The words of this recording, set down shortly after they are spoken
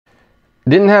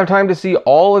Didn't have time to see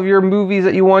all of your movies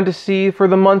that you wanted to see for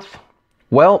the month?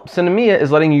 Well, Sinemia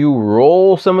is letting you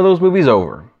roll some of those movies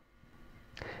over.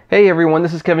 Hey everyone,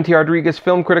 this is Kevin T. Rodriguez,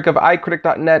 film critic of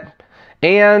iCritic.net,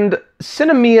 and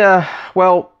Sinemia,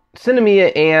 well,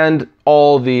 Sinemia and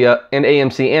all the, and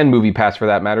AMC and MoviePass for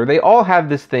that matter, they all have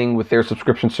this thing with their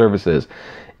subscription services.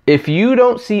 If you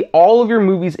don't see all of your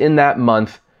movies in that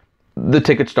month, the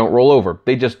tickets don't roll over.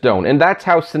 They just don't. And that's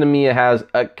how Sinemia has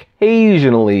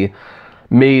occasionally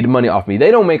made money off me. They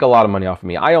don't make a lot of money off of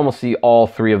me. I almost see all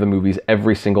 3 of the movies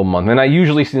every single month, and I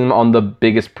usually see them on the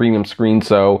biggest premium screen,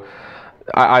 so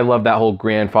I love that whole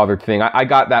grandfathered thing. I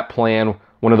got that plan,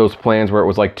 one of those plans where it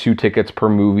was like 2 tickets per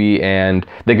movie, and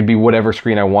they could be whatever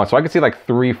screen I want. So I could see like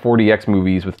 3 4DX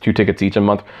movies with 2 tickets each a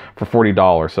month for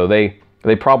 $40. So they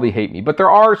probably hate me. But there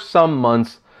are some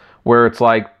months where it's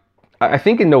like, I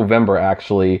think in November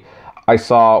actually, I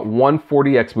saw one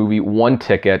 4DX movie, 1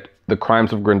 ticket, The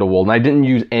Crimes of Grindelwald, and I didn't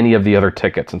use any of the other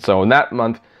tickets. And so in that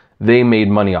month, they made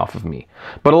money off of me.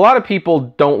 But a lot of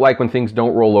people don't like when things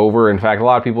don't roll over. In fact, a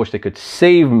lot of people wish they could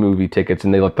save movie tickets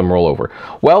and they let them roll over.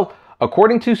 Well,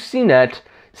 according to CNET,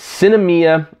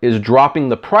 Sinemia is dropping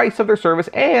the price of their service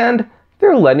and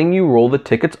they're letting you roll the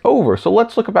tickets over. So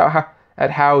let's look at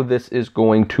how this is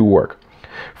going to work.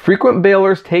 Frequent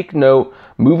bailers take note.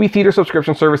 Movie theater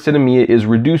subscription service Sinemia is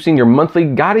reducing your monthly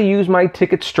gotta use my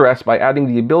ticket stress by adding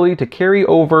the ability to carry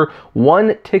over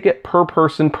 1 ticket per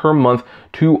person per month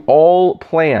to all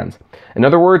plans. In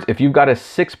other words, if you've got a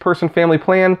 6-person family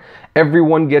plan,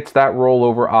 everyone gets that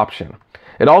rollover option.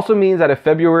 It also means that if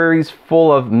February's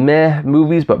full of meh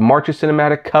movies, but March's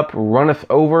cinematic cup runneth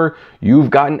over,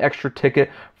 you've got an extra ticket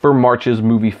for March's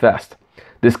Movie Fest.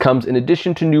 This comes in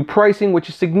addition to new pricing, which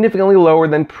is significantly lower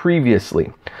than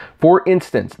previously. For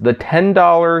instance, the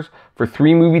 $10 for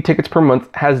 3 movie tickets per month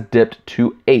has dipped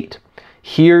to $8.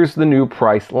 Here's the new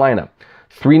price lineup.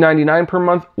 $3.99 per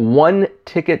month, 1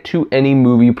 ticket to any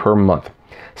movie per month.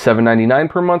 $7.99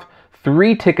 per month,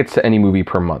 3 tickets to any movie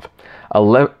per month.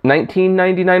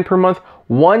 $19.99 per month,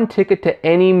 1 ticket to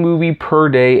any movie per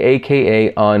day,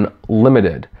 aka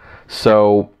unlimited.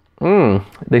 So,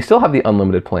 they still have the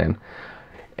unlimited plan.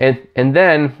 And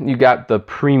then you got the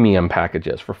premium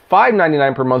packages. For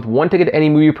 $5.99 per month, 1 ticket to any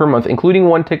movie per month, including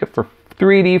 1 ticket for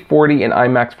 3D, 4D, and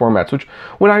IMAX formats, which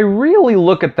when I really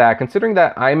look at that, considering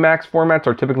that IMAX formats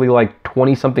are typically like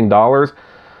 $20-something,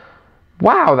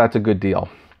 wow, that's a good deal.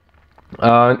 For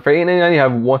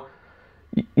 $8.99,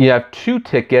 you have 2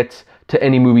 tickets to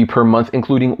any movie per month,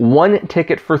 including 1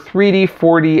 ticket for 3D,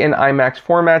 4D, and IMAX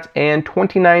formats, and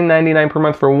 $29.99 per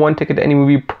month for 1 ticket to any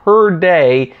movie per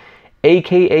day,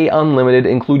 aka unlimited,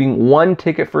 including 1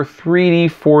 ticket for 3D,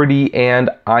 4D,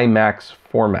 and IMAX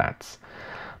formats.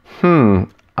 I'm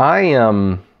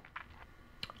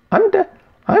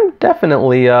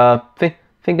definitely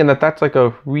thinking that that's like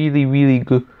a really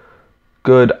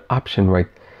good option right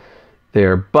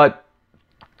there. But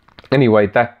anyway,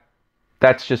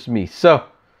 that's just me.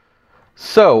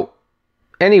 So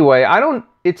anyway,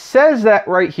 it says that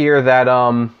right here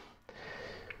that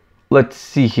let's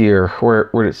see here, where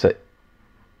did it say?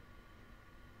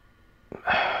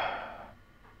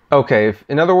 Okay,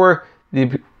 in other words,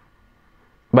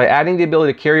 by adding the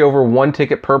ability to carry over 1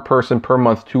 ticket per person per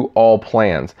month to all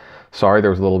plans. Sorry, there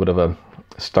was a little bit of a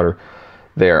stutter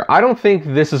there. I don't think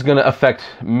this is going to affect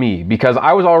me because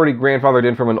I was already grandfathered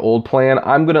in from an old plan.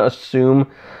 I'm going to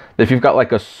assume that if you've got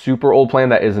like a super old plan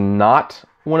that is not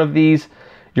one of these,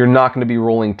 you're not going to be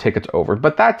rolling tickets over.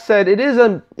 But that said,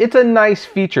 it's a nice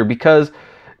feature because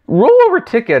rollover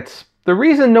tickets, the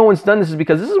reason no one's done this is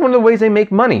because this is one of the ways they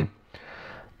make money.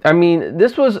 I mean,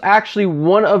 this was actually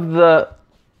one of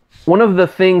the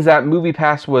things that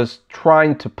MoviePass was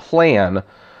trying to plan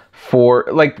for.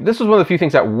 Like, this was one of the few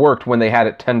things that worked when they had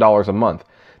it $10 a month.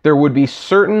 There would be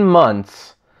certain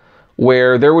months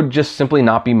where there would just simply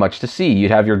not be much to see. You'd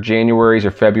have your Januaries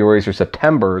or Februaries or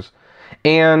Septembers,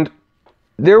 and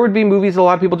there would be movies a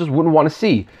lot of people just wouldn't want to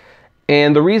see.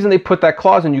 And the reason they put that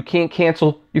clause in, you can't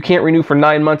renew for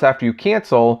 9 months after you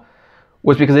cancel,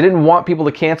 was because they didn't want people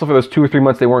to cancel for those 2 or 3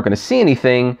 months they weren't going to see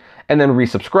anything and then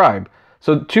resubscribe.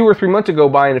 So 2 or 3 months would go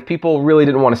by, and if people really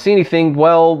didn't want to see anything,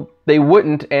 well, they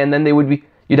wouldn't, and then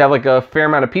you'd have like a fair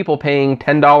amount of people paying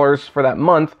 $10 for that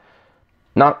month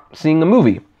not seeing the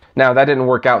movie. Now, that didn't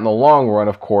work out in the long run,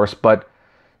 of course, but,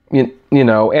 you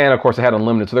know, and of course it had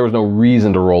unlimited, so there was no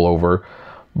reason to roll over.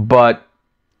 But,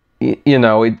 you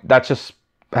know, that's just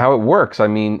how it works. I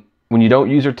mean, when you don't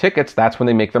use your tickets, that's when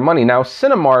they make their money. Now,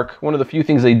 Cinemark, one of the few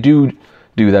things they do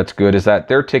that's good is that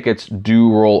their tickets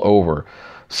do roll over.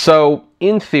 So,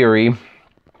 in theory,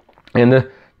 and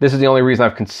this is the only reason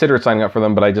I've considered signing up for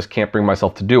them, but I just can't bring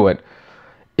myself to do it.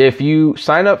 if you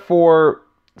sign up for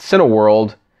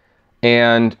Cineworld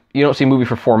and you don't see a movie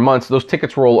for 4 months, those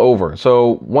tickets roll over.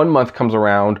 So 1 month comes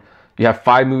around, you have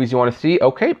 5 movies you want to see,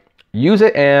 okay, use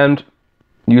it and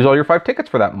use all your 5 tickets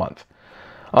for that month.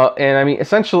 And I mean,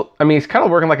 essentially, it's kind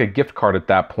of working like a gift card at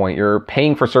that point. You're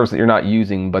paying for service that you're not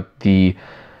using, but the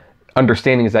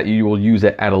understanding is that you will use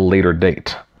it at a later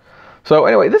date. So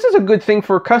anyway, this is a good thing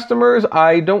for customers.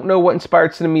 I don't know what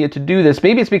inspired Sinemia to do this.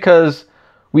 Maybe it's because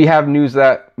we have news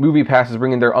that MoviePass is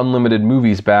bringing their unlimited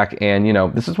movies back, and you know,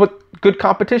 this is what good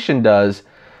competition does.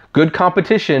 Good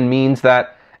competition means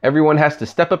that everyone has to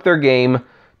step up their game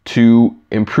to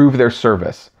improve their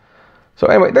service. So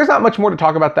anyway, there's not much more to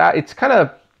talk about that. It's kind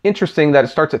of interesting that it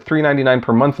starts at $3.99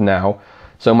 per month now.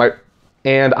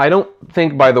 And I don't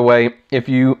think, by the way, if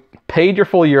you paid your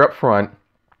full year up front,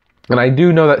 and I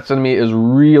do know that Sinemia is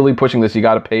really pushing this, you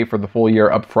got to pay for the full year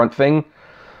up front thing.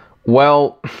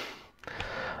 Well,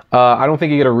 I don't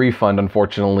think you get a refund,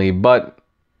 unfortunately, but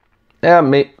yeah,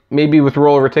 maybe with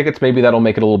rollover tickets, maybe that'll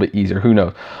make it a little bit easier. Who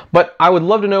knows? But I would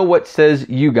love to know what says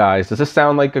you guys. Does this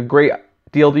sound like a great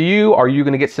deal to you? Are you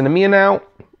going to get Sinemia now?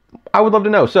 I would love to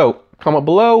know. So comment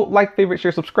below, like, favorite,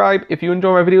 share, subscribe. If you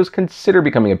enjoy my videos, consider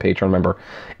becoming a Patreon member.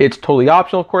 It's totally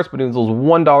optional, of course, but as little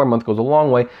as $1 a month goes a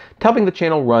long way to helping the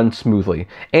channel run smoothly.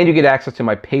 And you get access to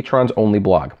my patrons only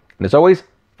blog. And as always,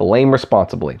 flame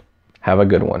responsibly. Have a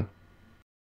good one.